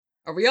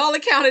Are we all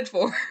accounted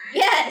for?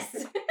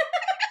 Yes.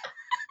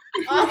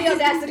 All the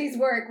audacities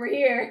work. We're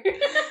here.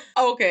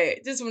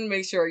 Okay, just want to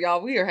make sure,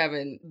 y'all, we are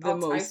having the All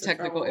most types of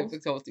technical troubles.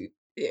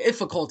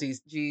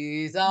 difficulties.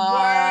 Jesus.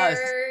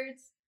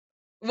 Words.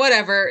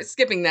 Whatever,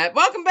 skipping that.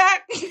 Welcome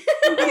back.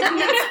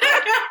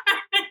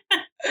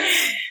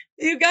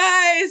 You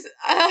guys,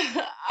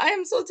 I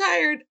am so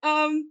tired.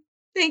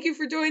 Thank you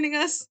for joining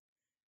us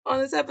on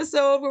this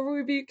episode where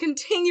we'll be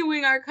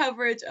continuing our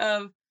coverage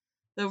of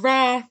the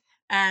Wrath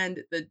and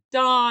the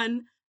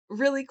Dawn.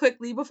 Really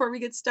quickly, before we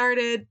get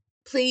started,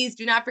 please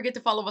do not forget to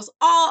follow us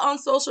all on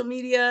social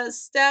media.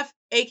 Steph,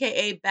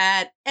 aka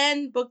Bad,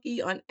 and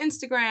Bookie on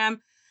Instagram,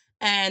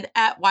 and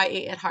at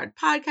YA at Heart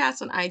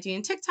Podcast on IG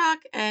and TikTok,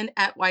 and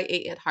at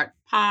YA at Heart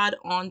Pod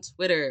on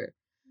Twitter.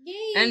 Yay.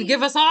 And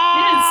give us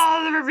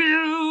all the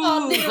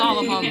reviews, all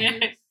of them.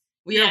 Yes.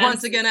 We are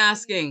once again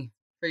asking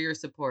for your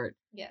support.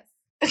 Yes.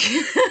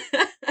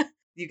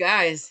 You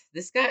guys,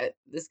 this got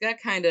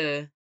kind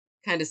of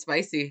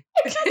spicy.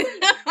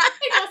 It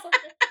got something.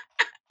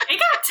 It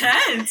got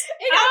tense.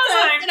 It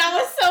got tense, and I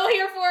was so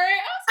here for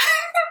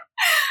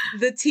it.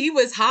 The tea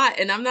was hot,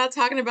 and I'm not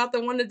talking about the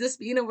one that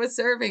Despina was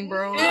serving,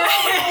 bro.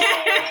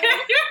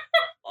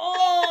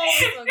 Oh,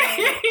 so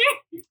good.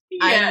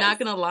 I am not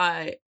gonna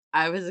lie.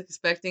 I was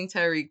expecting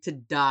Tyreek to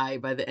die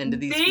by the end of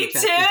these Me few too.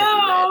 chapters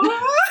that we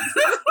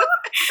read.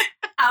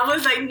 I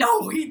was like,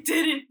 no, he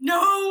didn't.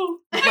 No.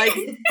 Like,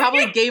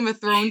 probably Game of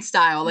Thrones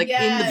style, like in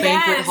the Yes.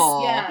 banquet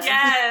hall. Yes.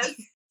 Yes.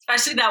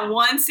 Especially that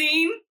one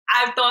scene.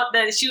 I thought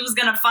that she was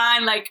going to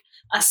find like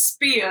a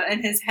spear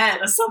in his head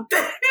or something.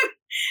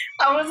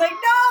 I was like, no,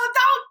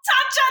 don't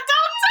touch her.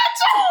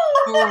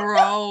 Don't touch her.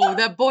 Bro,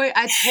 that boy,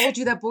 I told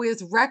you that boy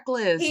is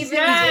reckless. He He's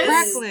really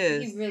Yes. is.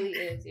 reckless. He really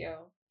is,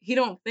 yo. He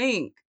don't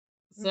think.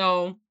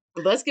 So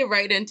let's get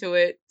right into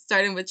it,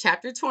 starting with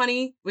chapter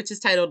 20, which is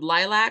titled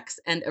Lilacs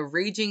and a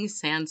Raging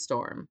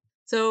Sandstorm.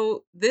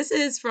 So this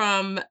is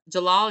from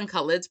Jalal and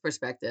Khalid's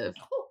perspective.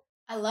 Ooh,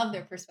 I love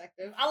their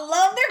perspective. I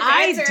love their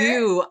I banter.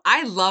 do.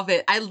 I love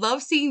it. I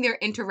love seeing their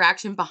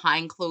interaction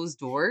behind closed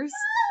doors.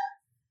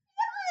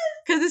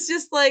 Because it's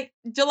just like,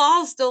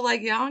 Jalal's still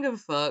like, yeah, I don't give a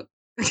fuck.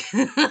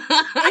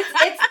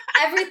 It's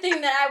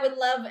everything that I would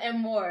love and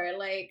more.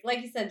 Like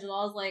you said,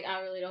 Jalal's like,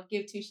 I really don't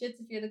give two shits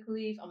if you're the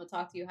Khalif. I'm gonna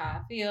talk to you how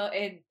I feel.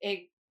 And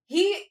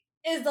he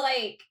is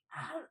like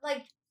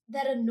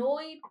that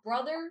annoyed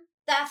brother.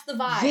 That's the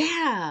vibe.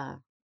 Yeah.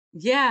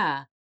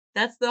 Yeah.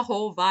 That's the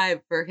whole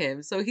vibe for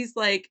him. So he's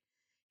like,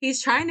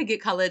 he's trying to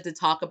get Khalid to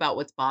talk about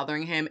what's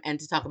bothering him and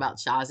to talk about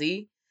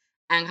Shazi.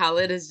 And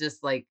Khalid is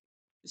just like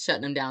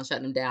shutting him down.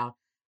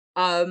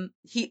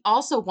 He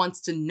also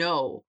wants to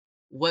know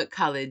what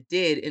Khalid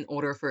did in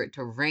order for it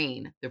to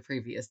rain the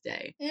previous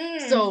day.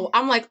 So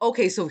I'm like,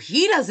 okay, so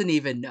he doesn't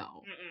even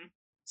know. Mm-mm.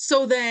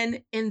 So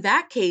then in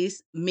that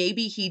case,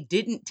 maybe he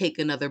didn't take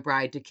another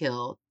bride to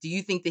kill. Do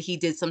you think that he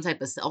did some type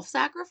of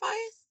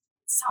self-sacrifice?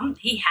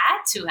 He had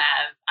to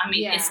have. I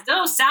mean, Yeah. it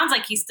still sounds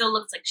like he still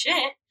looks like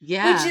shit.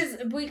 Yeah. Which is,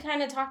 we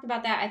kind of talked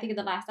about that, I think, in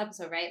the last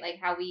episode, right? Like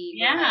how we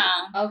were Yeah.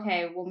 like,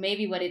 okay, well,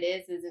 maybe what it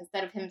is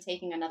instead of him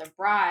taking another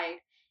bride,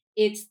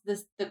 it's the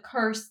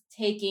curse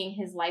taking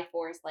his life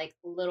force like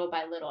little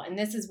by little. And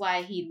this is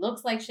why he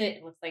looks like shit.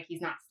 It looks like he's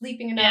not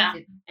sleeping enough.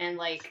 And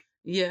like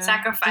Yeah.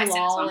 Sacrificing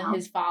Jalal somehow. and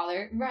his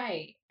father,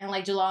 right? And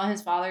like Jalal and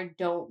his father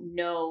don't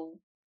know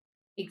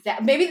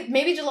exactly.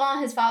 Maybe Jalal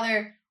and his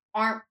father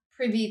aren't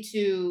privy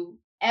to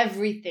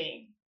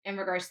everything in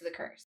regards to the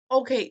curse.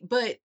 Okay,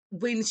 but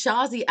when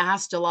Shazi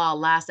asked Jalal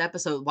last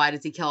episode, why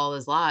does he kill all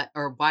his lot,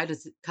 or why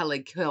does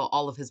Khalid kill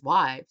all of his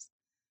wives?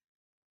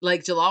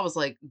 Like Jalal was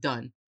like,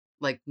 done.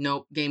 Like,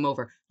 nope, game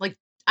over. Like,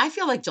 I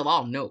feel like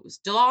Jalal knows.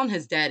 Jalal and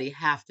his daddy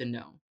have to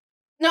know.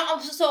 No,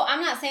 so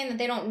I'm not saying that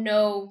they don't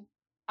know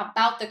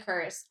about the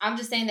curse. I'm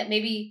just saying that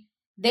maybe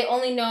they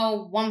only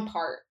know one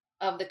part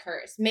of the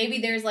curse. Maybe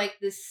there's like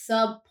this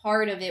sub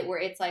part of it where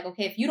it's like,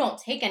 okay, if you don't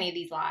take any of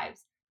these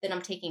lives, then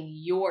I'm taking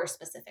your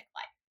specific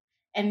life.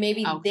 And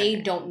maybe Okay.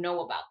 they don't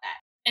know about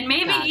that. And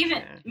maybe Gotcha.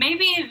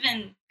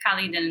 even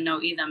Khalid didn't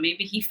know either.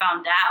 Maybe he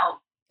found out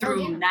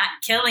through yeah. not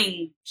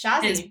killing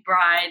his Shazi.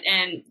 bride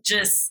and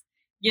just,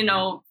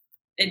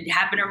 it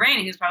happened to rain.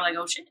 And he was probably like,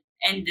 oh shit.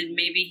 And then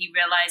maybe he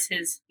realized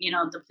his,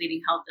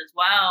 depleting health as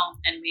well.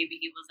 And maybe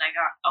he was like,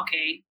 oh,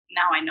 okay,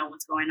 now I know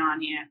what's going on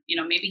here.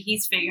 Maybe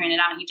he's figuring it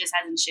out. He just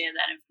hasn't shared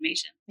that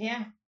information.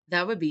 Yeah.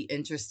 That would be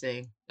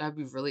interesting. That would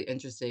be really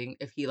interesting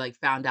if he like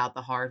found out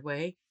the hard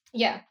way.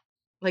 Yeah.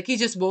 Like he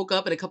just woke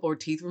up and a couple of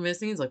teeth were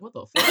missing. He's like, what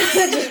the fuck?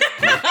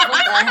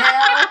 What the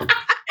hell?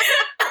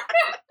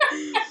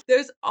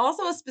 There's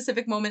also a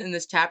specific moment in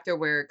this chapter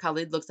where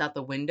Khalid looks out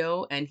the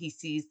window and he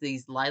sees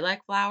these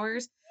lilac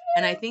flowers.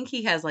 And I think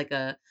he has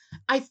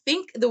I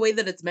think the way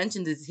that it's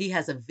mentioned is he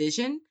has a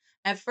vision.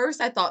 At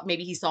first I thought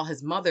maybe he saw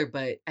his mother,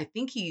 but I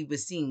think he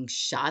was seeing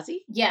Shazi.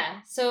 Yeah.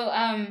 So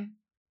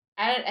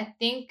I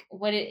think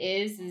what it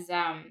is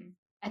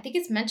I think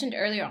it's mentioned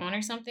earlier on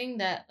or something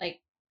that like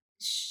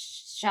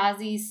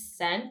Shazi's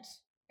scent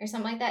or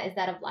something like that is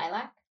that of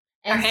lilac.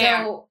 And Her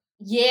hair. so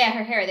yeah,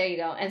 her hair, there you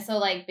go. And so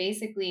like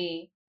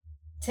basically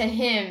to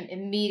him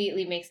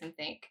immediately makes him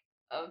think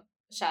of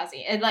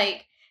Shazi. And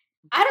like,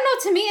 I don't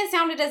know, to me it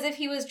sounded as if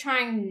he was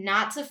trying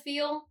not to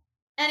feel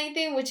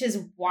anything, which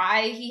is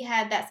why he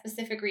had that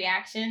specific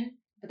reaction.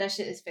 But that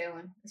shit is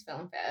failing. It's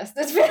failing fast.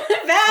 It's failing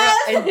fast.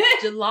 And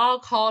Jalal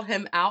called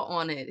him out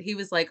on it. He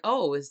was like,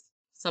 oh, is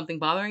something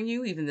bothering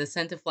you? Even the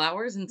scent of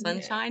flowers and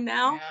sunshine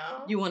now? Yeah.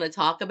 You want to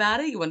talk about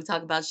it? You want to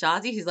talk about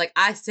Shazi? He's like,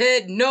 I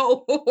said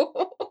no.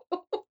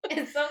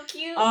 It's so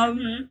cute.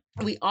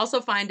 We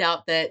also find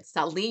out that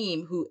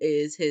Salim, who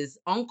is his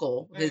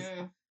uncle, his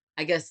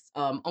I guess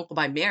uncle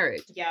by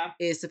marriage, Yeah.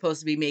 is supposed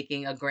to be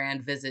making a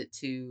grand visit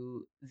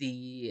to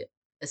the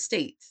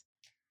estate.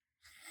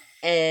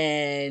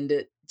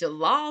 And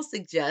Jalal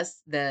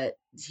suggests that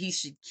he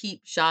should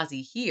keep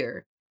Shazi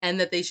here and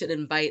that they should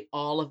invite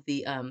all of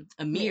the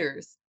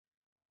emirs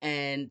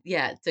and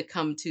to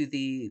come to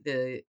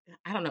the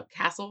I don't know,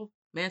 castle,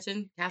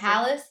 mansion, castle?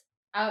 Palace?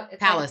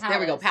 Palace. There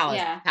we go. Palace.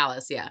 Yeah.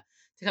 Palace, yeah.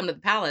 To come to the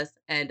palace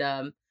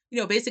and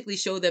basically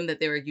show them that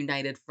they're a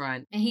united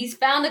front. And he's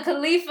found a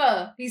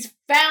Khalifa. He's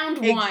found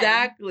one.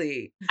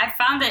 Exactly. I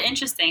found it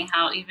interesting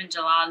how even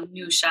Jalal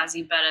knew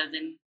Shazi better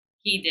than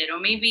he did. Or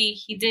maybe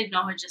he did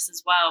know her just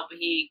as well, but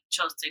he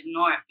chose to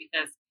ignore it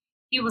because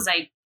he was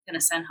like going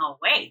to send her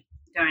away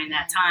during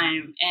that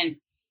time. And,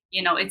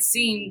 it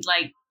seemed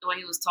like the way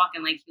he was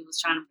talking, like he was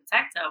trying to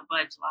protect her,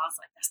 but Jalal's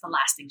like, that's the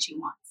last thing she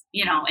wants,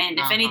 and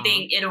if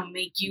anything, it'll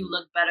make you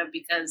look better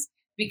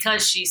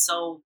because she's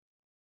so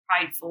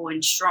prideful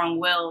and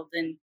strong-willed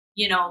and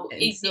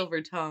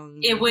silver tongue.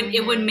 It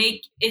would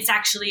make it's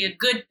actually a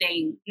good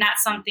thing, not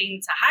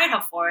something to hide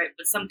her for it,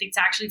 but something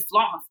to actually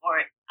flaunt her for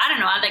it. I don't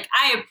know.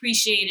 I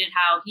appreciated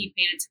how he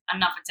paid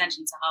enough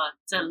attention to her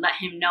to let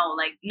him know,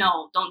 like,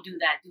 no, don't do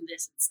that, do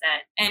this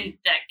instead. And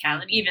that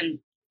Khaled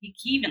he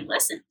even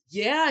listened.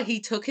 Yeah, he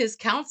took his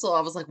counsel.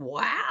 I was like,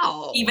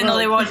 wow. Even though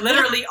they were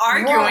literally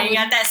arguing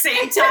at that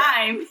same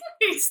time,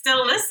 he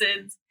still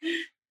listened.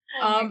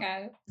 Oh my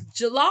God.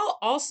 Jalal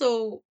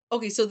also,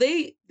 okay, so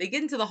they get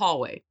into the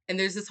hallway and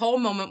there's this whole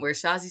moment where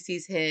Shazi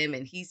sees him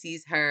and he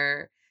sees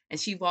her and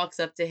she walks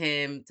up to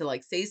him to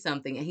like say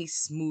something and he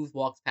smooth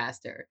walks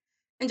past her.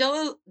 And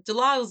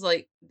Jalal is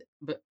like,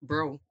 but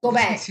bro. Go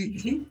back.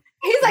 He's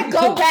like,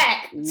 go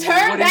back.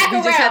 Turn back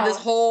around. We just had this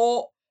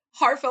whole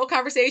heartfelt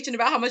conversation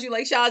about how much you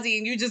like Shazi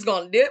and you just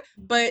gonna dip.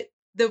 But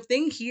the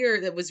thing here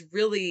that was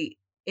really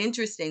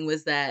interesting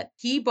was that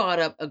he brought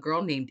up a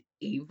girl named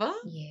Ava.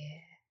 Yeah.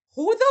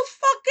 Who the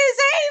fuck is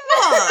Ava?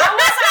 I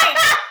was like,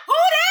 who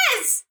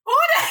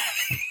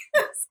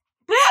this?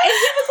 Bro, and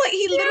he was like,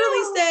 he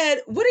literally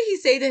said, what did he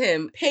say to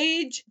him?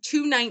 Page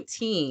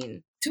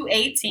 219.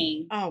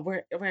 218. Oh,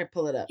 where I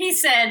pull it up? He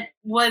said,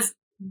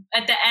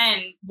 at the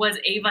end, was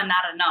Ava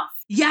not enough?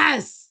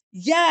 Yes.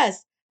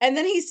 And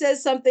then he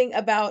says something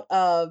about,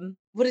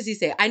 what does he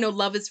say? I know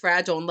love is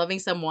fragile and loving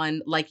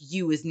someone like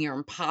you is near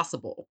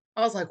impossible.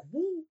 I was like,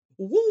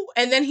 woo.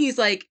 And then he's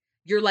like,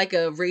 you're like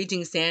a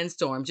raging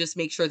sandstorm. Just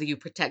make sure that you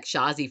protect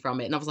Shazi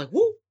from it. And I was like,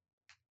 woo.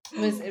 It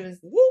was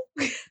woo.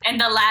 And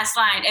the last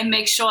line, and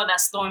make sure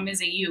that storm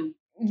isn't you.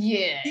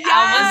 Yeah.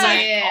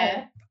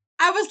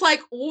 I was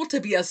like, oh, to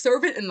be a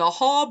servant in the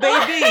hall,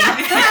 baby.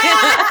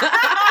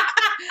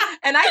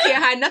 And I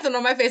can't hide nothing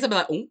on my face. I'm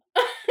like, oh.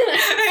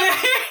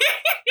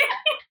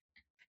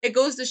 It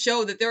goes to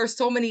show that there are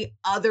so many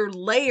other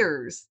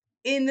layers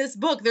in this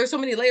book. There's so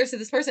many layers to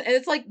this person. And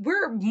it's like,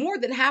 we're more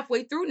than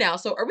halfway through now.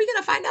 So are we going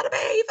to find out about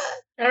Ava?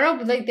 I don't know,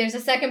 but like, there's a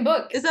second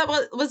book. Was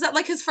that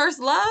like his first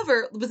love?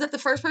 Or was that the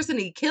first person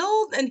he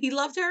killed and he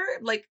loved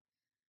her? Like,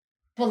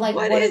 but like,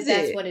 what if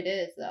that's what it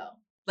is though?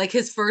 Like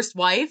his first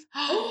wife?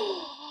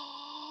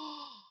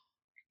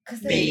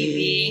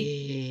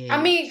 Maybe.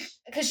 I mean,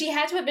 because she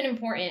had to have been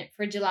important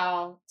for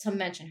Jalal to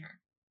mention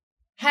her.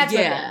 Had to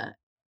have been.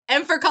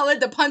 And for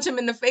Khaled to punch him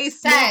in the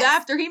face smooth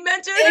after he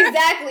mentioned her.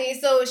 Exactly.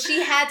 So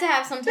she had to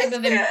have some type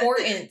of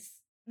importance.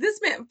 This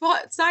man,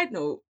 side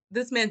note,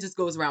 this man just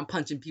goes around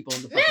punching people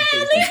in the fucking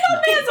face. Leave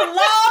my man's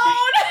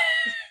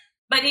alone.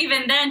 But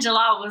even then,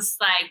 Jalal was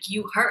like,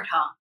 you hurt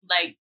her.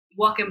 Like,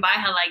 walking by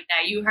her like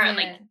that, you hurt. Yeah.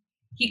 Like,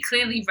 he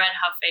clearly read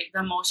her face, the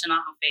emotion on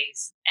her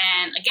face.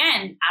 And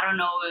again, I don't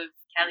know if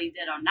Kelly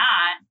did or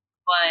not,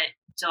 but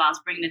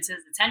Jalal's bringing it to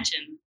his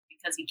attention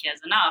because he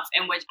cares enough.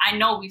 And which I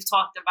know we've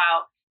talked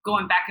about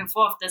going back and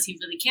forth. Does he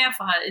really care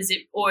for her? Is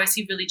he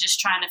really just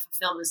trying to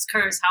fulfill this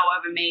curse,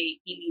 however it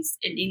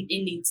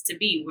needs to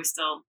be? We're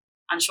still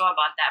unsure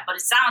about that. But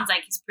it sounds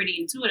like he's pretty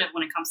intuitive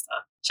when it comes to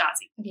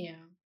Shazi. Yeah.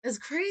 It's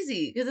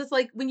crazy because it's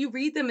like when you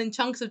read them in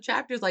chunks of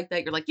chapters like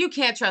that, you're like, you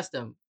can't trust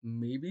him.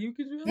 Maybe you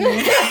can trust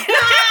him.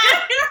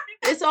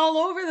 It's all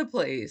over the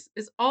place.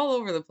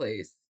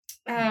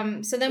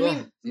 So then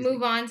we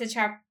move on to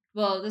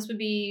this would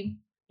be,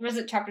 was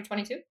it chapter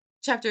 22?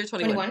 Chapter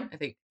 21, I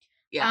think.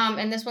 Yeah.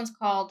 And this one's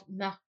called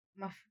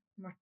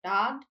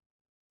Murdad,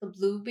 the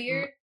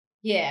Bluebeard.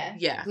 Yeah.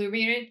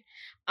 Bluebearded.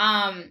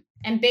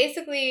 And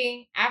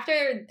basically,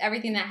 after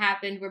everything that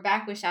happened, we're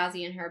back with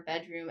Shazi in her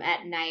bedroom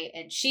at night,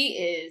 and she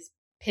is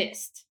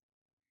pissed.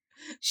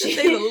 to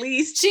say the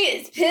least. She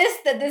is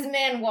pissed that this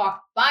man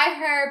walked by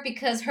her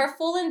because her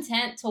full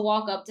intent to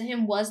walk up to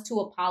him was to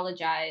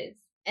apologize.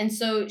 And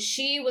so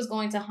she was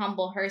going to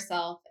humble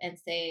herself and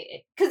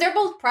say, because they're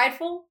both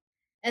prideful.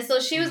 And so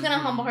she was going to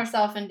humble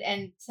herself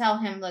and tell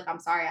him, look, I'm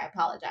sorry, I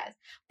apologize.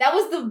 That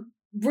was the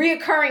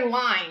reoccurring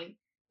line,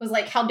 was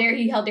like, how dare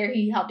he, how dare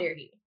he, how dare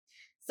he.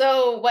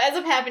 So what ends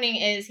up happening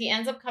is he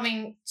ends up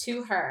coming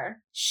to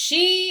her.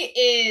 She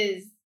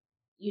is,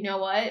 you know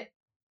what?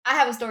 I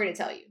have a story to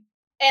tell you.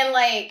 And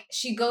like,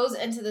 she goes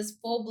into this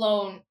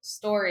full-blown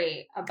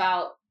story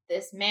about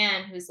this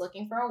man who's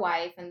looking for a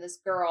wife and this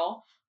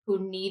girl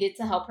who needed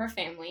to help her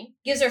family,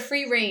 gives her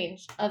free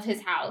range of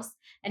his house.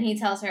 And he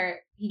tells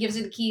her, he gives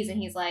her the keys and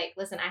he's like,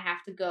 listen, I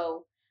have to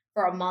go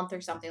for a month or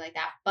something like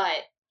that. But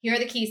here are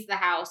the keys to the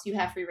house. You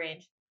have free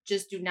range.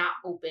 Just do not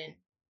open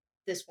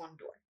this one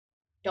door.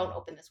 Don't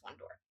open this one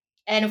door.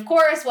 And of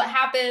course, what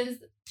happens?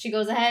 She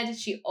goes ahead,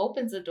 she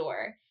opens the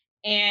door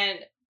and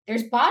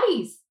there's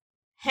bodies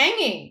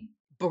hanging.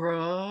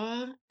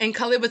 Bruh. And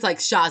Khalid was like,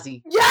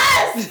 Shazi.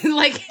 Yes!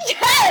 Like,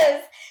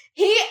 yes!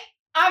 He,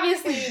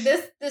 obviously,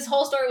 this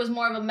whole story was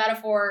more of a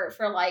metaphor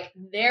for, like,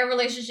 their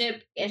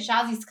relationship and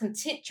Shazi's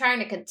trying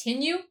to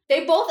continue.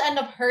 They both end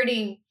up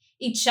hurting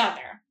each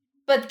other.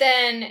 But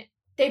then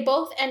they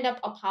both end up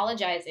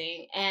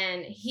apologizing.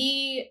 And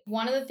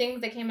one of the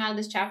things that came out of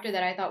this chapter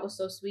that I thought was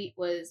so sweet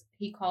was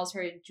he calls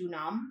her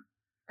Junam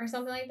or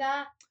something like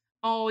that.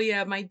 oh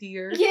yeah, my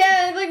dear.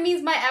 Yeah, it like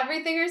means my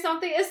everything or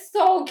something. It's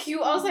so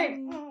cute. I was like,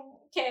 oh,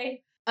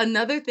 okay.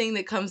 Another thing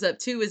that comes up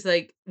too is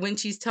like when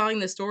she's telling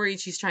the story,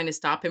 she's trying to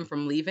stop him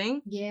from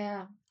leaving.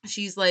 Yeah.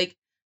 She's like,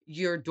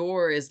 your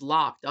door is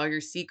locked. All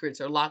your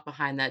secrets are locked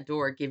behind that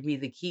door. Give me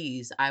the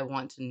keys. I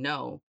want to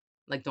know.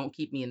 Like, don't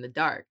keep me in the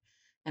dark.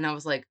 And I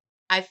was like,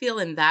 I feel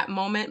in that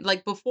moment,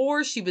 like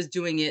before she was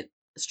doing it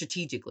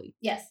strategically.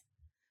 Yes.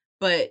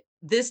 But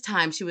this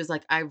time she was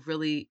like, I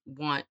really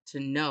want to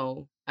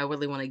know. I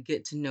really want to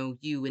get to know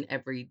you in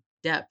every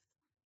depth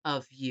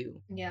of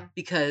you. Yeah.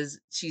 Because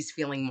she's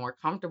feeling more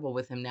comfortable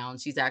with him now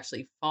and she's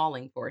actually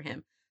falling for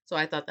him. So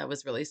I thought that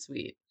was really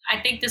sweet. I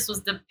think this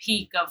was the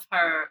peak of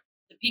her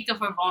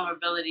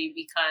vulnerability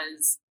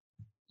because,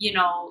 you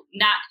know,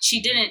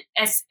 she didn't,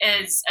 as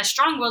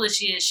strong-willed as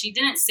she is, she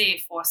didn't say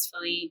it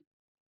forcefully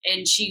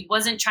and she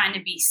wasn't trying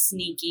to be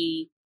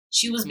sneaky.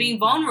 She was being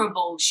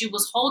vulnerable. She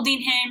was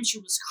holding him. She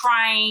was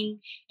crying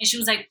and she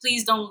was like,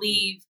 please don't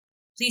leave.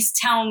 Please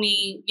tell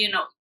me, you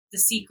know, the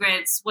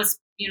secrets.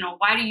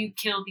 Why do you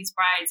kill these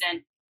brides?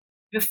 And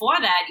before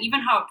that,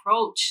 even her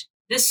approach,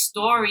 this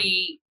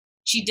story,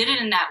 she did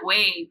it in that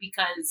way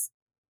because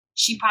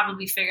she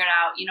probably figured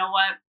out, you know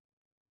what?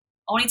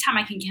 Only time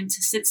I can get him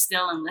to sit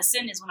still and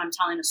listen is when I'm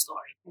telling a story.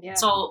 Yeah.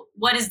 So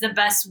what is the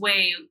best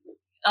way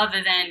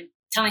other than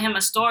telling him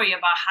a story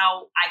about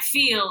how I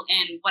feel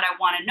and what I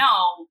want to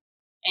know?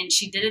 And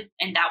she did it,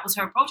 and that was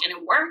her approach, and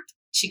it worked.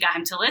 She got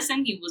him to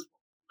listen. He was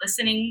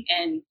listening,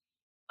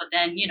 but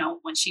then, you know,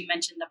 when she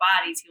mentioned the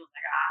bodies, he was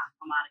like,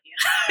 I'm out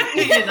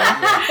of here. You know?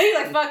 He's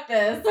like, fuck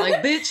this.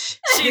 Like, bitch,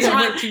 She's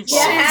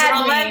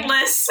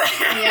relentless.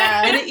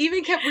 Yeah. And it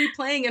even kept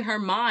replaying in her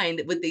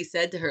mind what they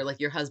said to her, like,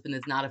 your husband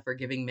is not a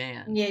forgiving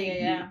man.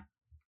 Yeah.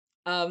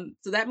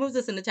 So that moves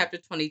us into chapter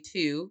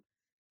 22,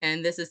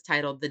 and this is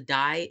titled The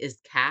Die is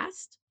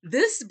Cast.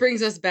 This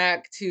brings us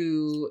back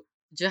to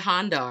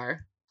Jahandar.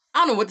 I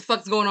don't know what the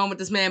fuck's going on with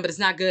this man, but it's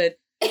not good.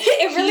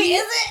 It really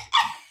isn't.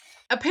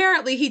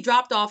 Apparently, he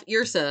dropped off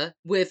Yrsa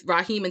with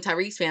Raheem and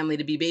Tariq's family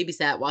to be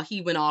babysat while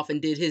he went off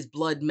and did his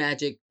blood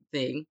magic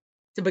thing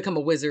to become a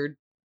wizard,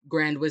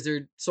 grand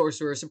wizard,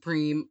 sorcerer,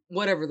 supreme,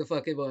 whatever the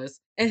fuck it was.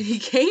 And he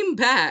came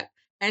back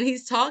and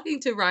he's talking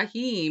to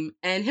Raheem,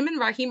 and him and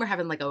Raheem are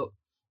having like a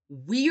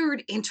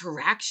weird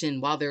interaction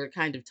while they're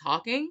kind of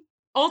talking.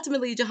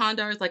 Ultimately,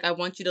 Jahandar is like, I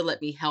want you to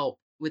let me help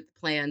with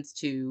plans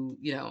to,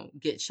 you know,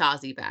 get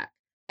Shazi back.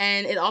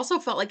 And it also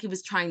felt like he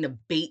was trying to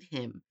bait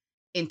him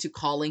into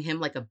calling him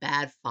like a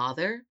bad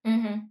father.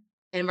 Mm-hmm.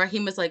 And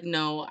Raheem was like,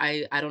 no,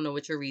 I don't know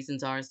what your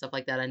reasons are and stuff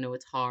like that. I know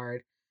it's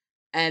hard.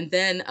 And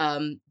then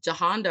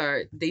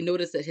Jahandar, they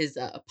noticed that his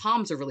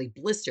palms are really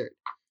blistered.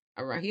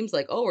 And Raheem's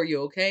like, oh, are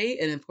you okay?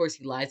 And of course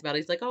he lies about it.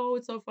 He's like, oh,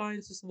 it's so fine.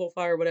 It's just a little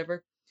fire or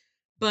whatever.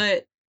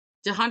 But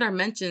Jahandar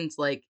mentions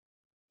like,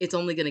 it's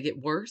only going to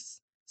get worse.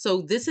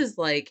 So this is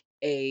like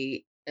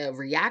a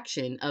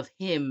reaction of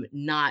him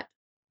not,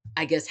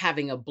 I guess,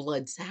 having a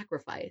blood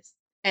sacrifice.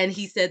 And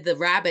he said the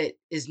rabbit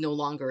is no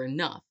longer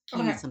enough.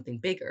 He needs something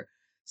bigger.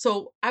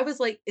 So I was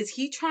like, was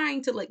he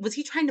trying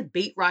to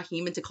bait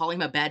Raheem into calling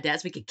him a bad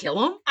dad so we could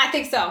kill him? I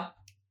think so.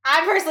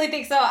 I personally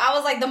think so. I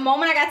was like, the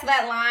moment I got to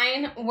that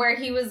line where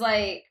he was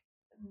like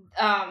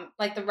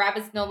the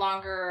rabbit's no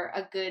longer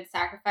a good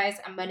sacrifice,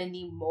 I'm gonna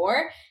need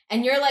more.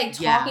 And you're like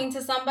talking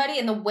to somebody,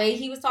 and the way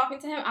he was talking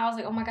to him, I was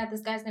like, oh my God,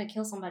 this guy's gonna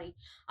kill somebody.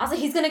 I was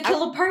like, he's gonna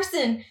kill a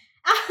person.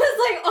 I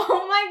was like,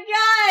 oh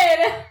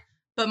my God.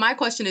 But my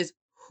question is,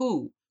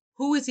 who?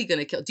 Who is he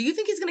gonna kill? Do you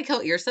think he's gonna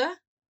kill Yrsa?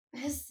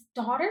 His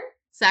daughter?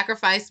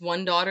 Sacrifice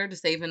one daughter to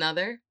save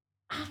another?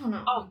 I don't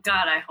know. Oh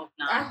God, I hope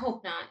not. I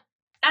hope not.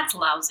 That's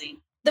lousy.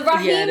 The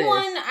Raheem Yeah, it is.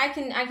 one, I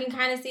can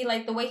kind of see,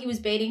 like, the way he was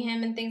baiting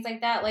him and things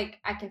like that. Like,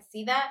 I can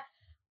see that.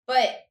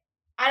 But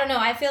I don't know.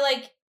 I feel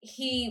like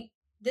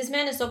this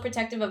man is so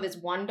protective of his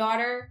one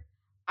daughter.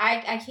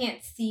 I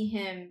can't see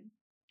him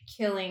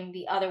killing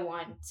the other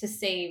one to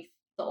save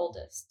the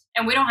oldest.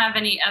 And we don't have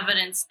any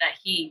evidence that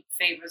he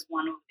favors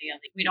one over the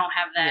other. We don't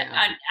have that.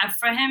 Yeah.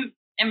 For him,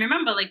 and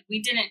remember, like,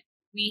 we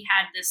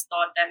had this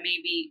thought that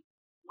maybe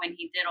when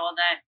he did all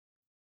that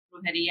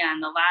brujeria in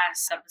the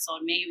last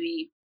episode,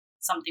 maybe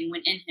something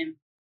went in him,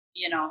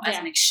 as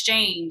an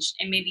exchange.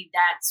 And maybe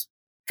that's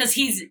because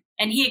he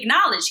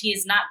acknowledged he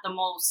is not the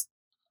most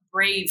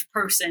brave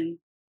person.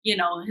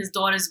 His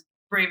daughter's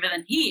braver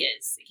than he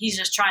is. He's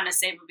just trying to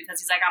save her because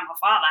he's like, I'm her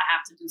father. I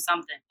have to do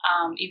something.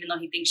 Even though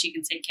he thinks she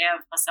can take care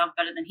of herself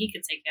better than he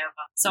could take care of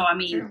her. So, I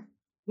mean, True.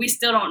 We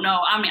still don't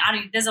know. I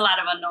mean, there's a lot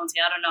of unknowns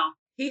here. I don't know.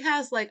 He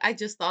has, like, I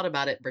just thought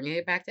about it, bringing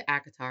it back to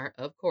ACOTAR,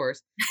 of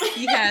course.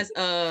 He has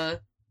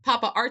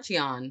Papa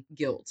Archeon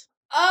guilt.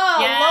 Oh,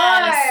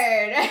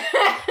 yes.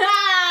 Lord.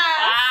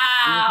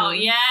 Wow,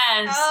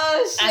 yes.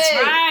 Oh, shit. That's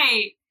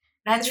right.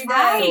 That's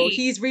right. So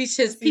he's reached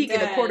his peak in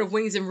the Court of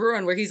Wings and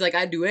Ruin where he's like,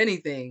 I'd do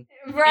anything.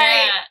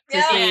 Right.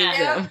 To save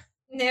them.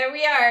 There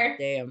we are.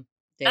 Damn.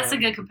 That's a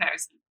good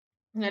comparison.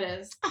 It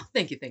is. Oh,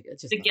 thank you.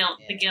 Just the guilt.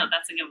 The guilt.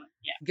 That's a good one.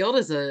 Yeah. Guilt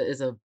is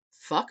a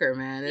fucker,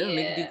 man. It'll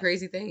make you do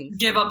crazy things.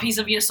 Give a piece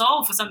of your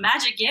soul for some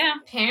magic, yeah.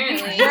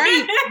 Apparently.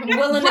 Right.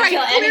 Willing to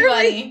kill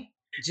anybody.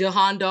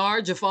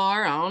 Jahandar,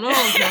 Jafar, I don't know.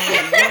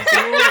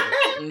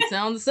 It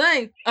sounds the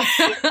same.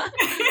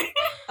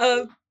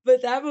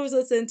 But that moves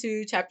us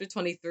into chapter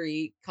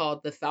 23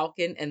 called The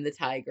Falcon and the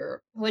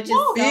Tiger. Which is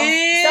self-explanatory.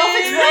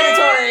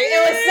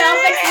 It was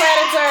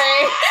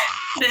self-explanatory.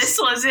 This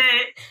was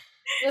it.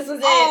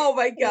 Oh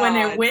my God. When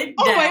it went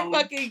down. Oh my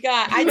fucking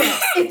God. I know.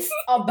 It's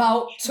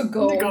about to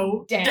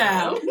go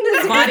down.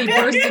 Body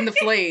burst into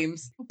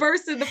flames. Bro.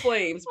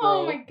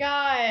 Oh my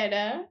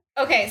God.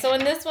 Okay, so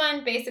in this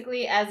one,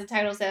 basically, as the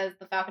title says,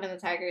 The Falcon and the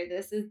Tiger,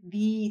 this is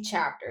the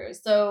chapter.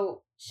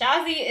 So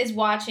Shazi is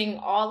watching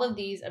all of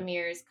these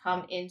emirs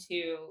come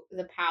into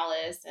the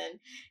palace, and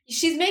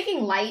she's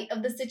making light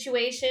of the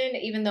situation,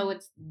 even though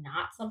it's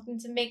not something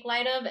to make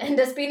light of. And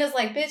Despina's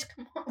like, bitch,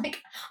 come on,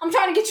 like, I'm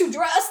trying to get you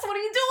dressed. What are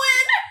you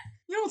doing?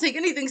 You don't take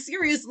anything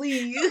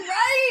seriously.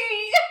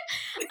 Right.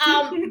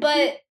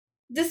 But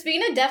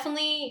Despina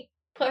definitely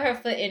put her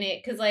foot in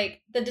it, because,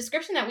 like, the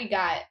description that we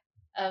got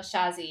of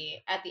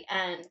Shazi at the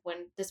end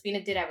when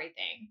Despina did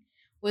everything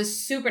was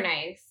super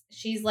nice.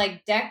 She's,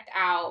 like, decked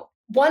out.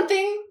 One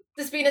thing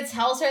Despina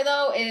tells her,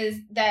 though, is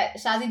that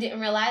Shazi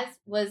didn't realize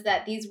was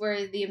that these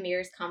were the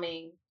emirs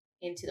coming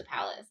into the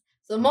palace.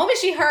 So the moment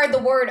she heard the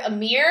word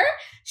emir,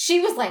 she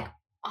was like,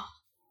 oh,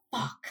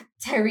 fuck,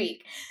 Tariq.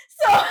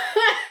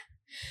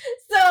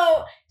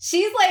 So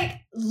she's,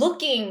 like,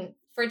 looking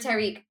for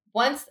Tariq.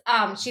 Once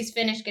she's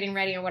finished getting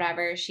ready or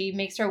whatever, she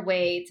makes her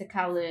way to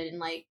Khalid, and,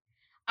 like,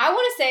 I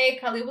want to say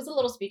Khalid was a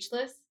little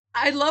speechless.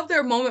 I love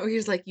their moment where he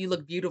was like, you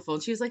look beautiful.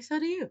 And she was like, so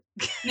do you.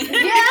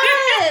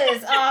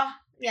 Yes.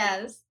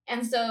 Yes.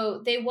 And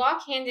so they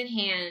walk hand in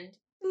hand.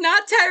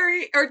 Not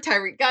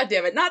Tariq, God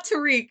damn it. Not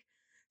Tariq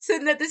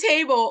sitting at the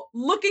table,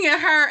 looking at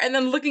her and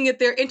then looking at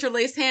their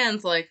interlaced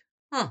hands like,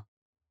 huh.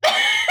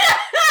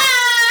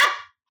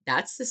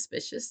 That's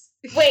suspicious.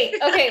 Wait.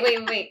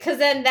 Because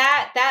then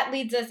that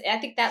leads us, I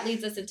think that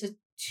leads us into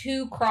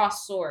 2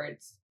 crossed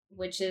swords,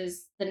 which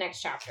is the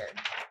next chapter.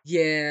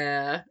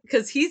 Yeah,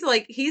 because he's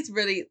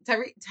ready.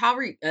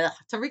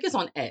 Tariq is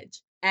on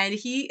edge, and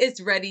he is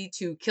ready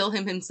to kill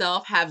him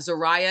himself. Have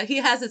Zoraya. He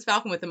has his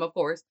falcon with him, of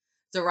course.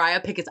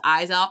 Zoraya pick his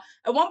eyes out.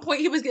 At one point,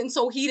 he was getting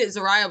so heated.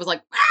 Zoraya was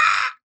like,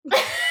 ah!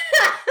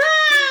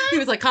 He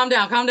was like, calm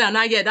down,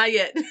 not yet.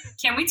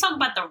 Can we talk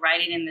about the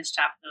writing in this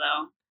chapter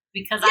though?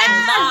 Because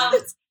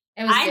yes!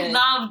 I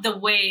loved the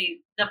way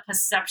the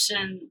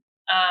perception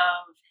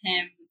of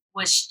him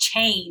was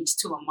changed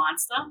to a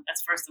monster.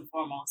 That's first and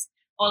foremost.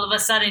 All of a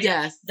sudden,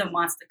 the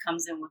monster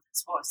comes in with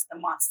his horse. The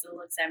monster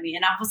looks at me,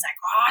 and I was like,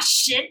 oh,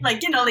 shit.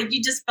 Like,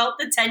 you just felt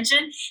the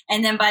tension.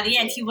 And then by the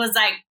end, he was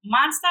like,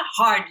 monster?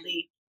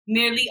 Hardly.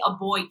 Merely a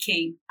boy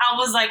king. I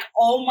was like,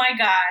 oh, my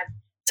God.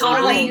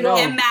 Totally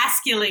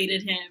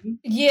emasculated him.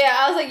 Yeah,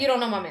 I was like, you don't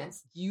know my man.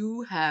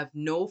 You have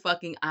no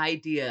fucking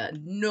idea.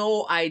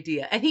 No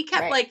idea. And he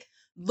kept, like,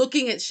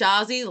 looking at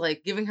Shazi,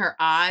 like, giving her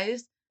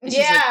eyes. And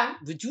she's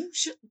like, would you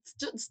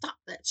stop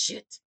that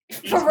shit?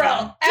 For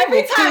real.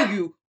 Every time. Kill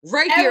you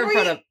here in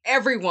front of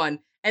everyone,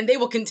 and they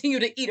will continue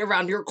to eat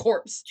around your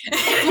corpse.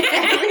 Every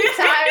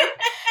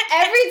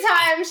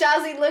time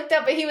Shazi looked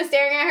up and he was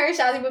staring at her,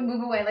 Shazi would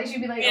move away. Like,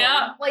 she'd be like,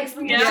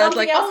 something else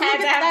look had at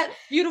that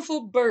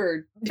beautiful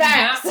bird.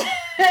 Facts.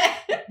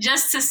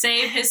 Just to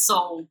save his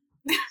soul.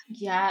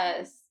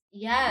 Yes.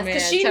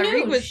 Because she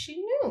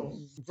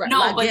knew.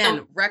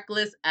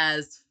 Reckless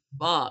as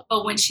fuck.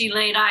 But when she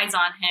laid eyes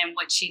on him,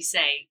 what'd she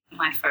say?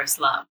 My first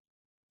love.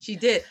 She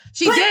did.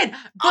 But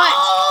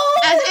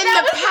as in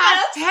the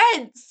past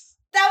tense.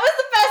 That was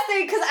the best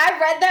thing, because I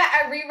read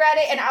that, I reread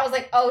it, and I was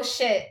like, oh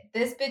shit,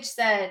 this bitch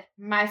said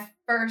my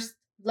first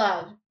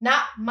love,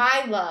 not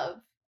my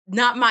love.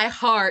 not my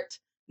heart,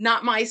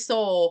 not my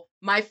soul,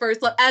 my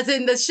first love. As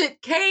in the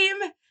shit came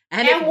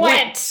and it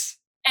went.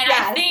 And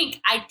Yes.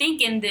 I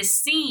think in this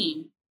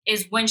scene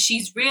is when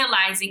she's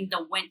realizing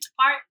the went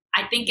part.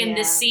 I think in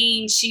this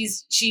scene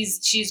she's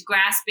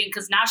grasping,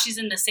 because now she's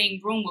in the same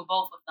room with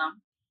both of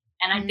them,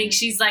 and I think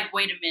she's like,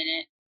 wait a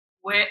minute,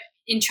 where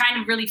in trying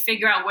to really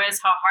figure out where's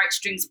her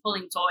heartstrings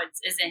pulling towards.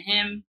 Is it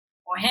him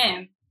or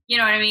him? You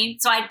know what I mean?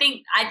 So I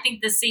think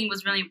the scene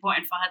was really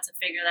important for her to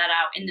figure that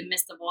out in the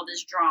midst of all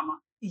this drama.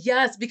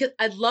 Yes, because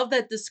I love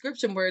that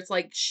description where it's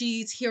like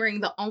she's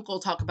hearing the uncle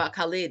talk about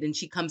Khalid and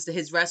she comes to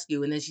his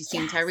rescue, and then she's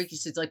seeing Tariq and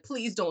she's like,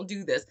 please don't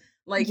do this.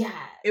 Like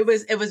it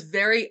was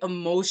very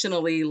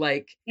emotionally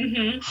like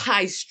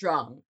high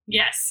strung.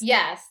 Yes.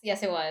 Yes,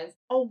 it was.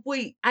 Oh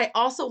wait, I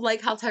also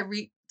like how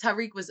Tariq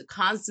was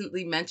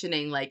constantly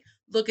mentioning like,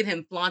 look at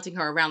him flaunting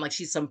her around like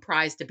she's some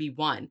prize to be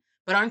won.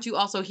 But aren't you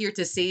also here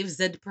to save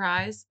Zed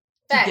prize?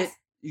 Facts. To get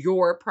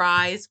your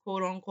prize,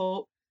 quote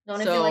unquote.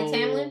 Don't it feel like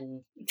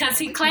Tamlin? Because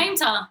he claimed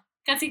her.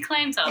 That's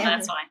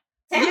why.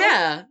 Tamlin.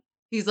 Yeah.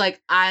 He's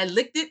like, I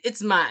licked it,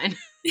 it's mine.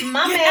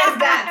 My man's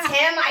got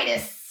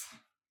Tamitis.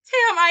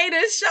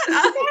 Tamitis, shut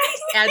up.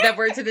 Add that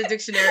word to the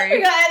dictionary.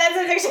 We gotta add that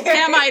to the dictionary.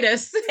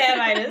 Tamitis.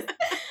 Tamitis.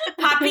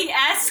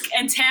 Poppy-esque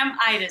and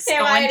Tamitis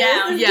going Tamitis.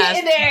 down. Yes,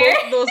 Get in there.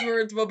 both of those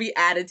words will be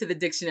added to the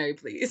dictionary,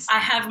 please. I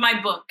have my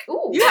book.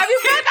 Ooh. You have your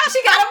book?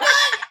 She got a book.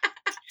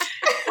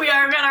 We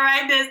are going to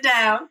write this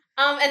down.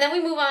 And then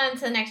we move on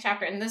to the next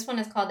chapter, and this one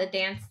is called The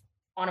Dance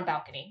on a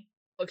Balcony.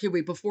 Okay,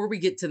 wait, before we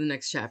get to the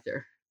next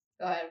chapter,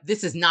 Go ahead.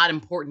 this is not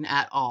important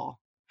at all.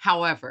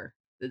 However,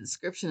 the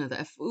description of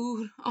that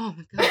food, oh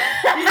my God.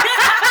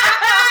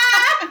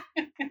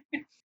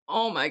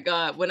 Oh my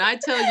God. When I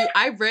tell you,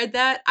 I read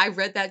that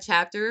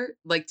chapter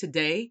like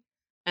today,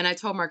 and I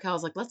told Markel, I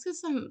was like, let's get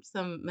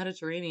some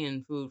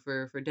Mediterranean food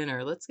for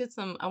dinner. Let's get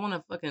I want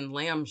a fucking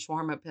lamb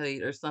shawarma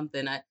plate or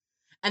something.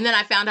 And then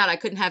I found out I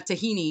couldn't have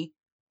tahini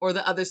or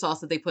the other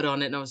sauce that they put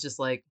on it, and I was just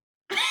like,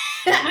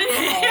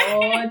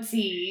 oh,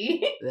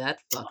 T. that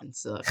fucking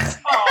sucks.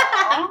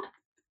 Aww.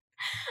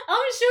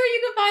 I'm sure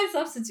you could find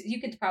substitutes. You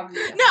could probably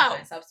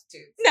find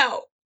substitutes. No,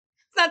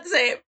 it's not the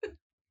same.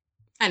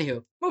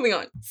 Anywho, moving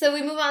on. So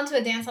we move on to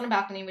A Dance on a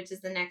Balcony, which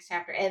is the next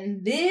chapter.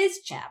 And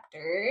this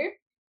chapter,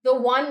 the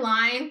one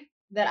line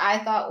that I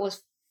thought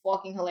was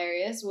fucking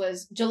hilarious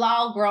was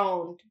Jalal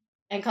groaned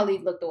and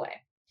Khalid looked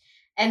away.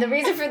 And the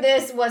reason for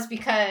this was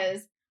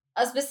because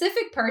a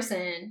specific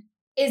person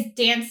is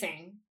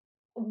dancing.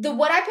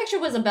 What I pictured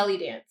was a belly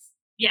dance.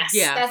 Yes.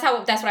 Yeah. That's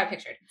what I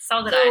pictured.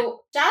 So did I.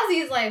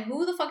 Jazzy is like,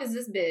 who the fuck is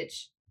this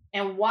bitch?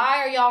 And why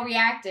are y'all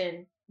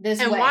reacting this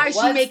way? And why is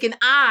she making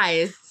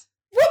eyes?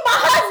 With my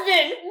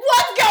husband!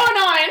 What's going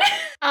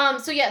on?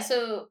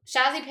 So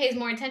Shazzy pays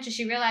more attention.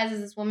 She realizes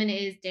this woman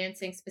is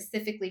dancing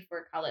specifically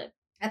for Khalid.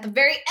 At the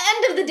very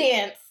end of the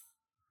dance,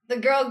 the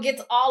girl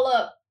gets all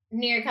up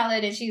near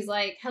Khalid and she's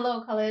like,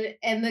 hello, Khalid.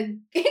 And Khalid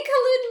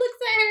looks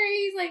at her and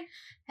he's like,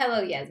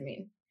 hello,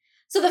 Yasmin.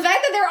 So the fact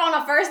that they're on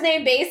a first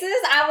name basis,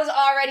 I was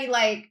already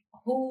like,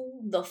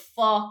 who the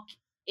fuck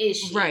is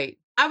she? Right.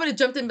 I would have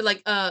jumped in and be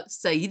like,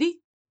 Saidi?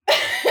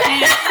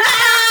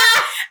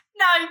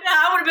 No,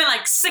 I would have been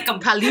like, sick 'em.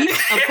 Khalid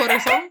of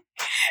Corazon?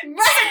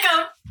 Sick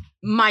 'em.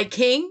 My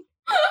king?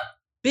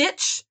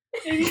 Bitch?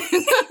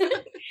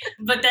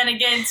 But then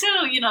again, too,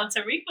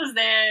 Tariq was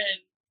there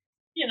and,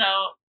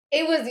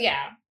 It was,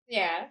 yeah.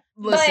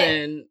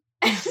 Listen.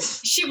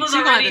 she was She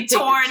already got to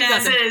torn she got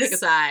as to pick a is.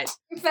 side.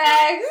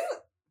 Facts.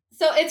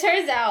 So it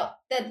turns out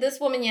that this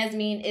woman,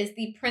 Yasmin, is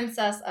the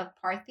princess of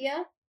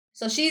Parthia.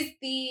 So she's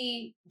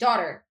the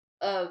daughter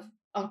of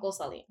Uncle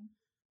Salim.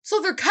 So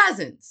they're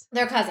cousins.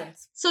 They're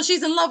cousins. So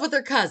she's in love with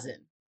her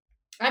cousin.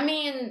 I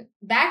mean,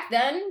 back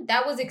then,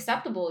 that was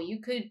acceptable. You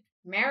could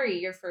marry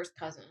your first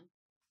cousin.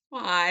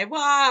 Why?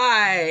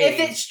 Why? If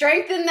it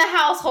strengthened the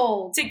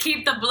household. To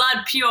keep the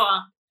blood pure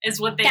is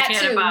what they That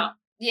cared too. about.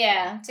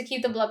 Yeah, to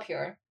keep the blood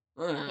pure.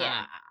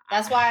 Yeah.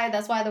 That's why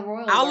the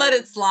royals I'll let are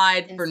it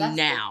slide for incested.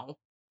 now.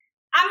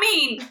 I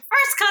mean,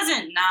 first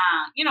cousin,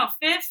 nah.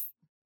 Fifth,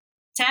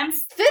 10th.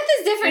 Fifth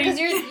is different because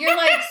you're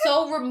like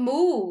so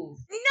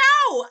removed.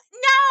 No.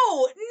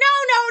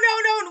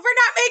 We're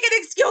not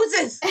making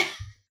excuses.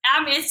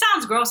 I mean, it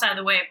sounds gross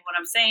either way, but what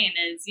I'm saying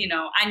is,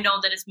 I know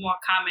that it's more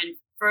common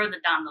further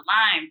down the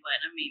line, but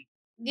I mean,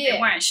 Yeah.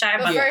 they weren't shy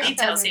But about the first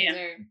details cousins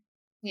here. are,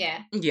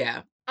 yeah.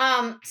 Yeah.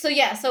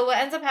 So what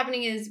ends up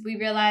happening is we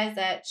realize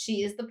that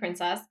she is the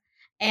princess,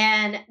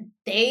 and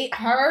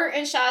her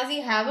and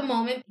Shazi have a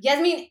moment.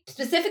 Yasmin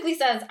specifically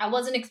says, I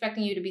wasn't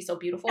expecting you to be so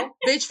beautiful.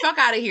 Bitch, fuck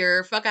out of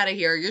here. Fuck out of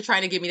here. You're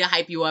trying to get me to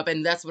hype you up,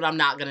 and that's what I'm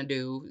not gonna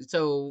do.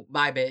 So,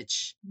 bye,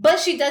 bitch. But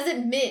she does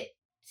admit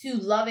to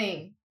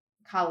loving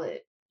Khalid.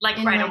 Like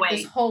in, right like, away.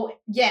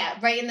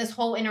 in this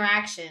whole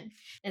interaction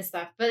and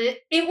stuff. But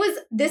it was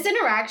this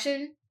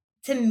interaction,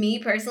 to me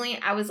personally,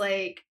 I was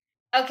like,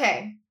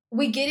 okay,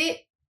 we get it.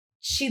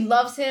 She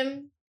loves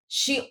him.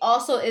 She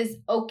also is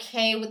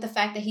okay with the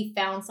fact that he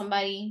found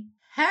somebody.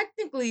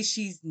 Technically,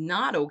 she's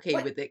not okay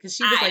What? with it because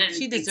she was I like, didn't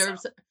she think so.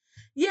 deserves.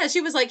 Yeah, she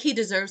was like, he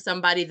deserves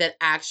somebody that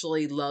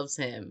actually loves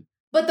him.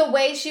 But the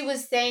way she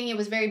was saying it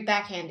was very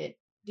backhanded.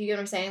 Do you get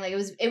what I'm saying? Like, it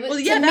was, Well,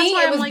 yeah, to that's me,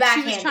 why it I'm was like,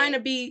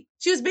 backhanded.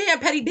 she was being a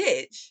petty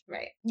bitch.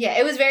 Right. Yeah,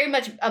 it was very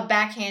much a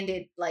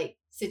backhanded, like,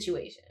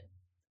 situation.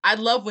 I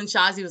love when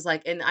Shazi was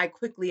like, and I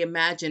quickly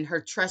imagined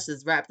her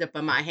tresses wrapped up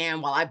in my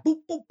hand while I boop,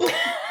 boop, boop.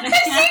 She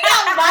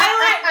got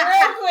violent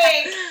real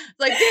quick.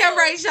 Like, damn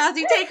right,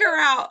 Shazi, take her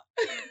out.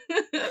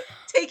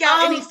 Take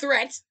out any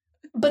threat.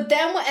 But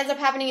then what ends up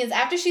happening is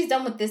after she's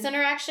done with this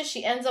interaction,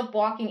 she ends up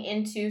walking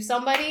into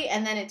somebody,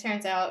 and then it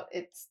turns out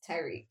it's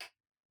Tyreek.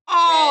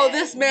 Oh,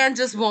 this man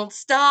just won't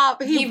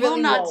stop. He will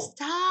really not won't.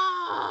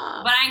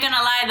 stop. But I ain't gonna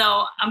lie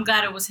though, I'm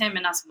glad it was him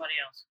and not somebody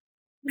else.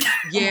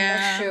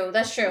 Yeah.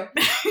 That's true.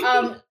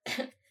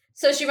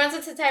 So she runs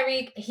into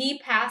Tyreek. He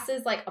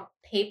passes like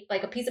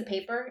a piece of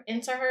paper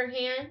into her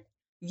hand.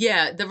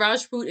 Yeah, the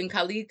Rajput and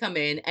Khalid come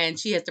in, and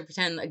she has to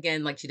pretend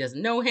again like she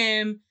doesn't know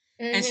him.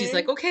 Mm-hmm. And she's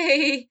like,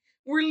 okay,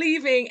 we're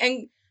leaving.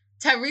 And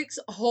Tyreek's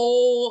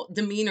whole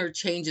demeanor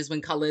changes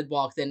when Khalid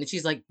walks in, and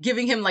she's like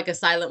giving him like a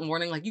silent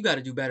warning, like, you got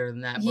to do better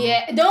than that, bro.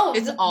 Yeah, no,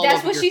 It's all that's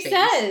over what your she face.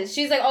 says.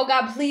 She's like, oh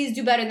God, please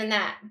do better than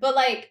that. But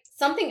like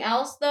something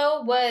else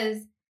though was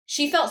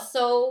she felt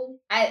so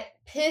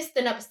pissed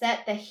and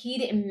upset that he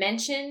didn't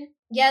mention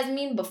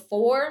Yasmin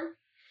before.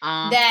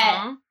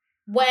 That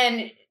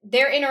when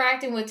they're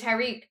interacting with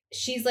Tyreek,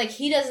 she's like,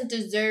 he doesn't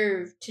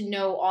deserve to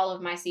know all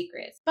of my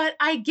secrets. But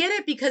I get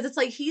it because it's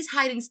like he's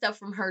hiding stuff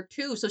from her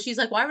too. So she's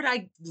like, why would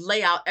I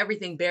lay out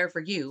everything bare for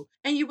you?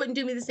 And you wouldn't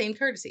do me the same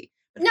courtesy.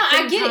 But No, at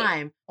the same I get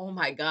time, oh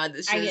my God,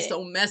 this I shit get is it.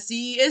 so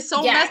messy. It's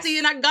so Yes. messy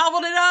and I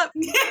gobbled it up.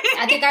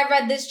 I think I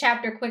read this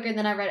chapter quicker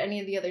than I read any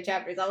of the other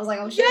chapters. I was like,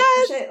 oh shit, Yes.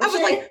 oh shit, oh I was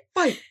shit. like,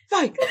 fight.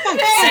 Same.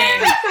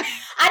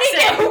 I didn't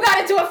care who got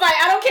into a fight.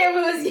 I don't care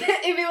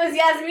if it was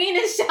Yasmin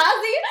and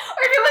Shazi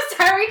or if it was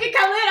Tyreek and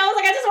Khalid. I was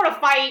like, I just want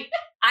to fight.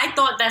 I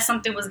thought that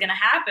something was gonna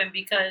happen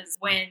because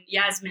when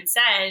Yasmin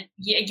said,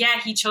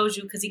 yeah, he chose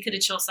you because he could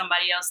have chose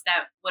somebody else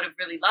that would have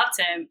really loved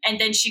him. And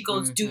then she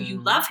goes, do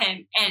you love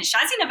him? And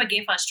Shazi never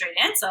gave her a straight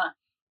answer.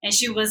 And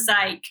she was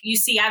like, you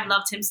see, I've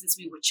loved him since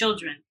we were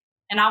children.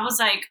 And I was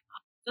like,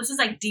 this is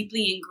like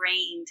deeply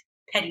ingrained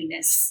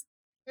pettiness.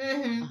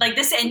 Mm-hmm. Like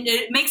this, and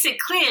it makes it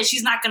clear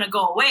she's not gonna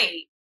go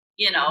away,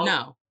 you know?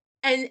 No.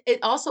 And it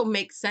also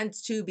makes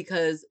sense too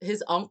because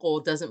his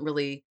uncle doesn't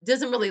really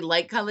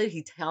like Khalid.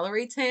 He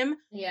tolerates him.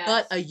 Yeah.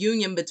 But a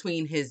union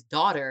between his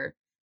daughter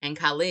and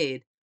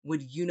Khalid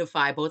would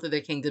unify both of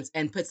their kingdoms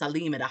and put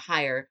Salim at a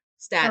higher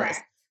status.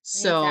 Correct.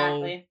 So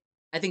Exactly.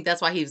 I think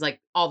that's why he was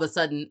like, all of a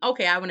sudden,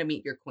 okay, I want to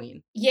meet your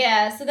queen.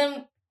 Yeah, so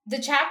then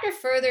the chapter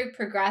further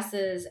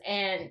progresses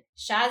and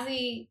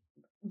Shazi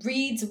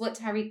reads what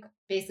Tyreek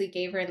basically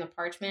gave her in the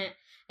parchment.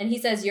 And he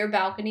says, your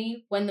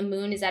balcony, when the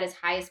moon is at its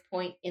highest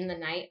point in the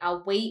night,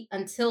 I'll wait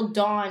until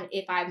dawn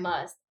if I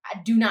must.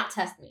 Do not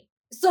test me.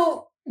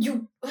 So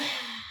you...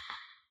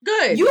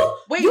 Good.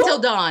 Wait until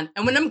dawn.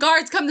 And when them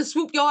guards come to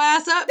swoop your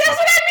ass up. That's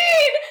what I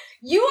mean!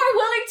 You are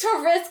willing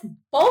to risk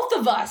both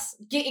of us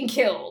getting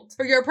killed.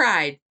 For your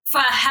pride.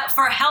 For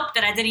help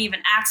that I didn't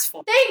even ask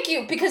for. Thank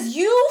you, because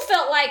you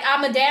felt like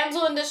I'm a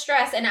damsel in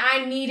distress and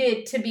I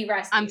needed to be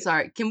rescued. I'm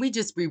sorry. Can we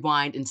just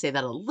rewind and say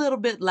that a little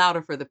bit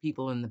louder for the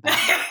people in the back?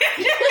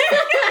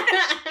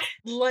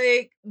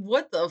 Like,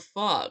 what the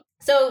fuck?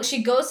 So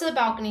she goes to the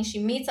balcony. She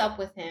meets up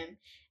with him.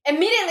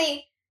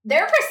 Immediately,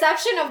 their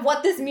perception of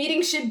what this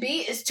meeting should be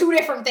is two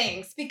different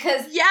things.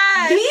 Because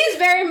he's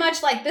very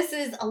much like, this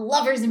is a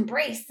lover's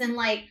embrace and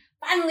like,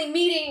 finally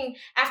meeting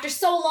after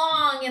so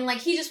long, and like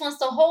he just wants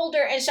to hold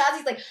her, and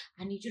Shazi's like,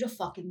 I need you to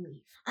fucking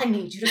leave. I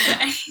need you to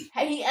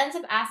go. He ends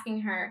up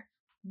asking her,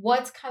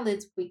 what's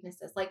Khalid's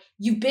weaknesses? Like,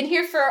 you've been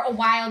here for a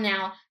while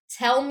now.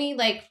 Tell me,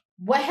 like,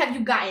 what have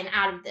you gotten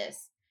out of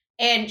this?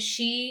 And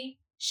she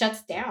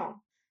shuts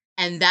down.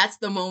 And that's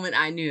the moment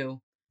I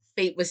knew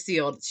fate was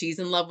sealed. She's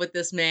in love with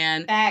this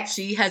man. Facts.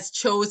 She has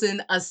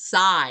chosen a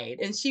side,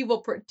 and she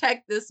will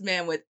protect this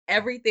man with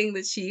everything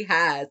that she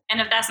has.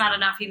 And if that's not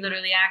enough, he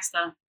literally asked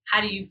her, how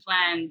do you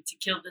plan to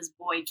kill this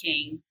boy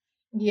king?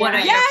 Yeah. What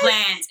are your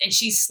plans? And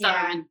she's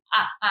stuttering.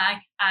 Yeah.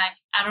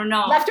 I don't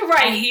know. Left or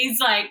right? And he's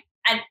like,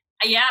 and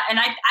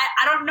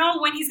I don't know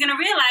when he's gonna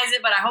realize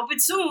it, but I hope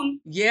it's soon.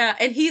 Yeah,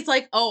 and he's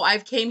like, oh,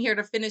 I've came here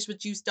to finish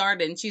what you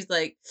started. And she's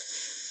like,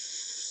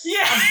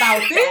 yeah,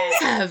 about things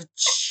have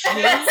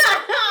changed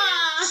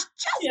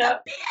just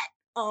yep.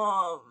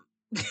 a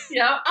bit.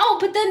 Yeah. Oh,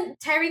 but then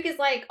Tyreek is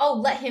like, oh,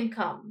 let him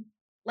come.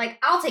 Like,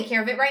 I'll take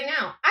care of it right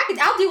now.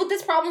 I'll deal with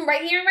this problem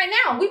right here and right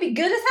now. We'd be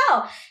good as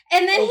hell.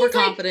 And then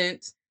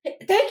overconfident. He's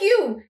like, thank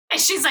you. And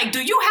she's like,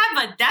 do you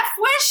have a death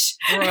wish?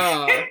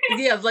 Bruh.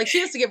 Yeah, like she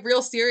has to get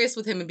real serious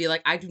with him and be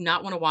like, I do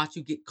not want to watch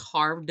you get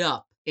carved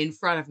up in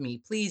front of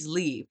me. Please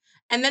leave.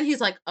 And then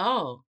he's like,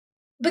 oh.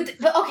 But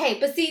okay,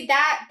 but see,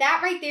 that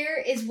right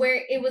there is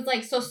where it was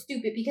like so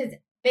stupid, because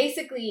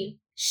basically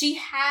she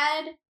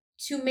had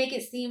to make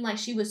it seem like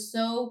she was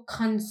so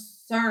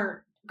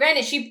concerned.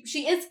 Granted, she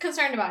is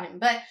concerned about him,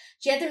 but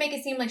she had to make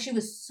it seem like she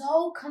was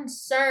so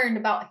concerned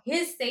about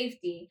his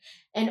safety.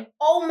 And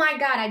oh my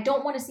God, I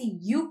don't want to see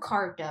you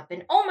carved up.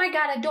 And oh my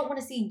God, I don't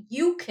want to see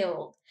you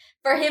killed.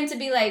 For him to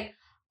be like,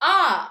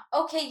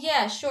 okay,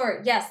 yeah,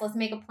 sure. Yes, let's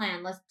make a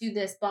plan. Let's do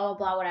this, blah, blah,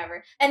 blah,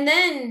 whatever. And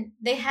then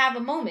they have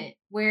a moment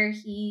where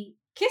he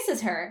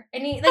kisses her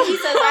and he says,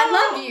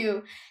 I love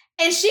you.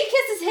 And she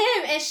kisses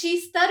him and she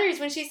stutters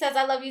when she says,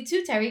 I love you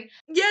too, Tyreek.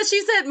 Yeah,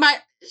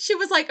 she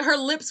was like, her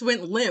lips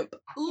went limp.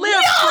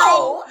 Limp,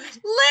 bro.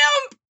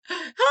 Limp.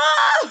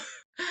 Ah!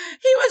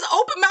 He was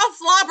open mouth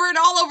slobbering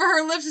all over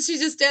her lips and she's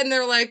just standing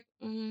there like,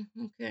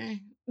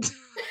 okay.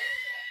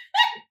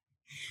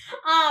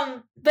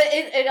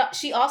 But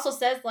she also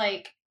says,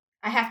 like,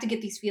 I have to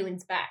get these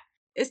feelings back.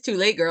 It's too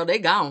late, girl. They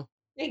gone.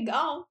 They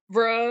gone.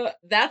 Bruh,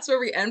 that's where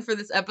we end for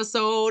this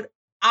episode.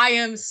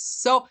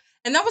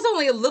 And that was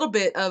only a little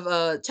bit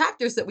of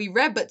chapters that we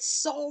read, but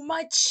so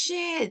much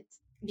shit.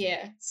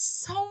 Yeah.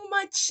 So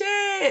much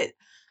shit.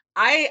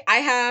 I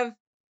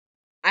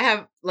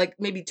have like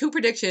maybe 2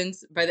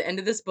 predictions by the end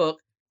of this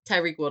book.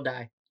 Tyreek will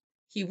die.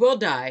 He will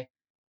die.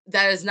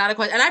 That is not a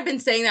question. And I've been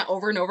saying that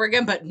over and over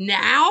again, but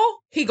now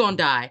he gonna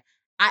die.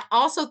 I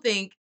also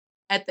think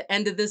at the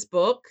end of this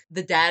book,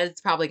 the dad is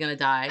probably gonna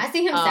die. I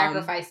see him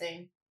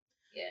sacrificing.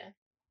 Yeah.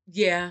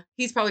 Yeah,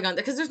 he's probably gonna,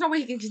 because there's no way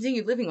he can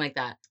continue living like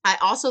that. I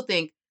also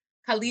think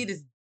Khalid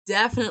is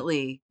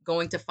definitely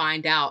going to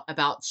find out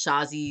about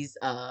Shazi's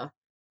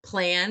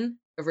plan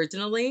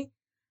originally.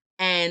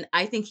 And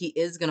I think he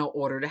is gonna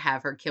order to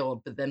have her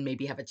killed, but then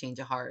maybe have a change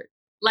of heart.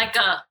 Like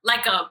a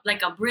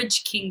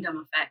Bridge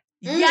Kingdom effect.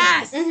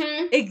 Yes,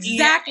 Mm-hmm.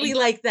 exactly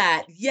like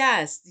that.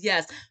 Yes.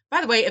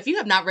 By the way, if you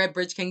have not read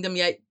Bridge Kingdom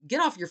yet,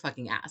 get off your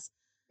fucking ass.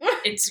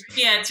 It's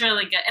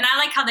really good. And I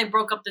like how they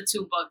broke up the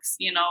 2 books,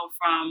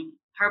 from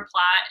her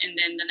plot and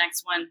then the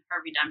next one,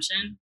 her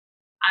redemption.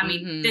 I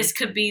mean, this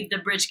could be the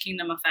Bridge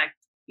Kingdom effect,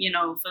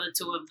 for the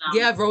 2 of them.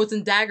 Yeah, Rose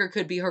and Dagger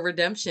could be her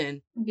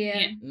redemption.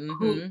 Yeah.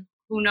 Mm-hmm.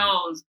 Who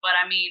knows? But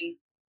I mean,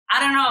 I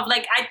don't know.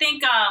 Like, I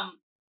think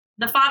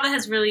the father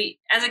has really,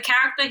 as a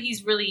character,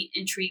 he's really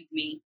intrigued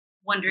me,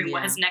 wondering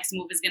what his next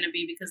move is going to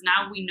be, because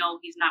now we know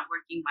he's not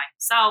working by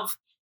himself.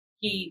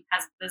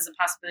 There's a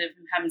possibility of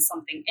him having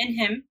something in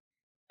him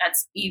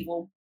that's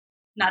evil,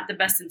 not the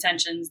best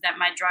intentions, that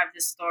might drive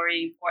this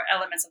story or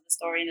elements of the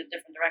story in a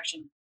different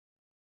direction.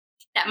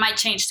 That might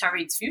change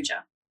Tariq's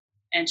future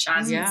and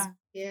Shazi's.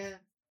 Yeah.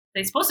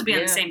 They're supposed to be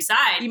on the same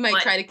side. He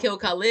might try to kill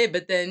Khalid,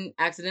 but then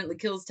accidentally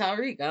kills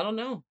Tariq. I don't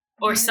know.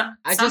 Or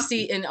I just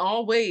see in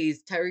all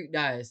ways Tariq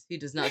dies. He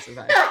does not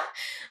survive.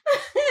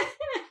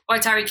 Or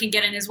Tariq can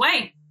get in his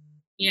way.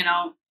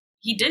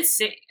 He did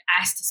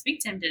ask to speak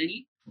to him, didn't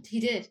he? He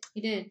did.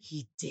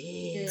 He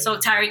did. So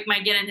Tariq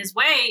might get in his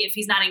way if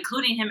he's not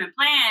including him in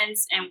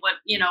plans and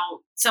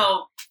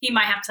so he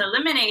might have to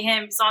eliminate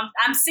him. So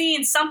I'm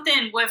seeing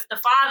something with the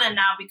father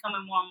now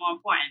becoming more and more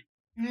important.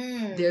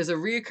 There's a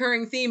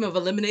reoccurring theme of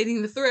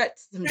eliminating the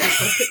threats. Yep.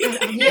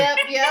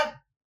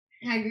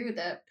 I agree with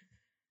that.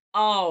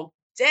 Oh,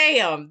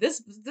 damn.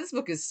 This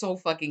book is so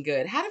fucking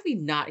good. How did we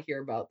not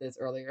hear about this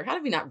earlier? How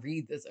did we not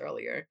read this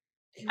earlier?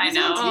 I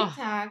know. On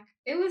TikTok.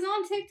 It was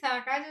on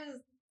TikTok. I just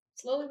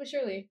slowly but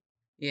surely.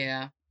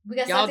 Yeah. We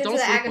got sucked into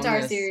the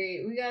Akatar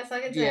series. The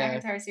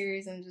Akatar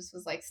series and just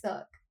was like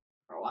stuck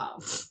for a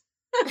while.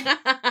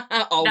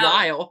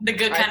 While. The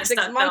good kind of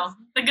stuck though.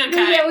 The good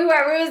kind. Yeah, we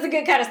were. It was the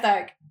good kind of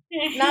stuck.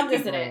 Not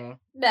dissident.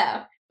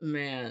 No.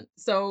 Man.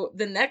 So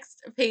the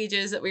next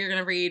pages that we are going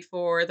to read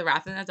for The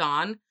Wrath of the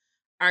Dawn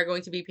are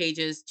going to be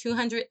pages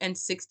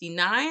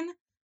 269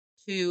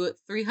 to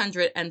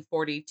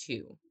 342.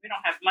 We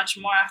don't have much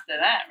more after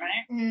that,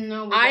 right?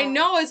 No, I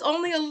know. It's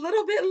only a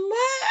little bit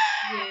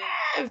left.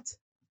 Yeah.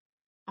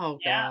 Oh,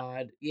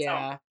 God.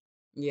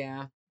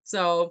 Yeah.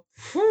 So,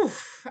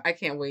 I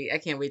can't wait. I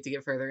can't wait to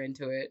get further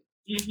into it.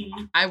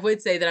 Mm-hmm. I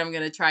would say that I'm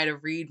going to try to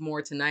read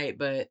more tonight,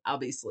 but I'll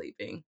be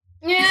sleeping.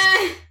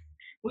 Yeah.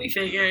 We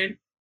figured.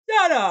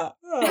 Shut up.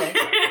 Oh.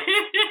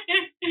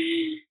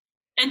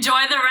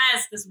 Enjoy the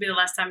rest. This will be the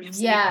last time you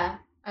sleep. Yeah,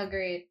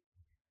 agreed.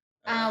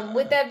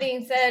 With that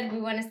being said, we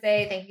want to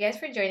say thank you guys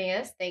for joining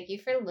us. Thank you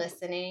for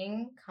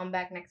listening. Come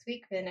back next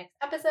week for the next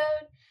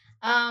episode.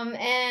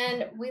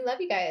 And we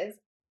love you guys.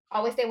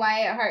 Always stay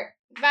YA at heart.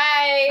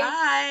 Bye.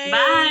 Bye.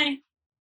 Bye.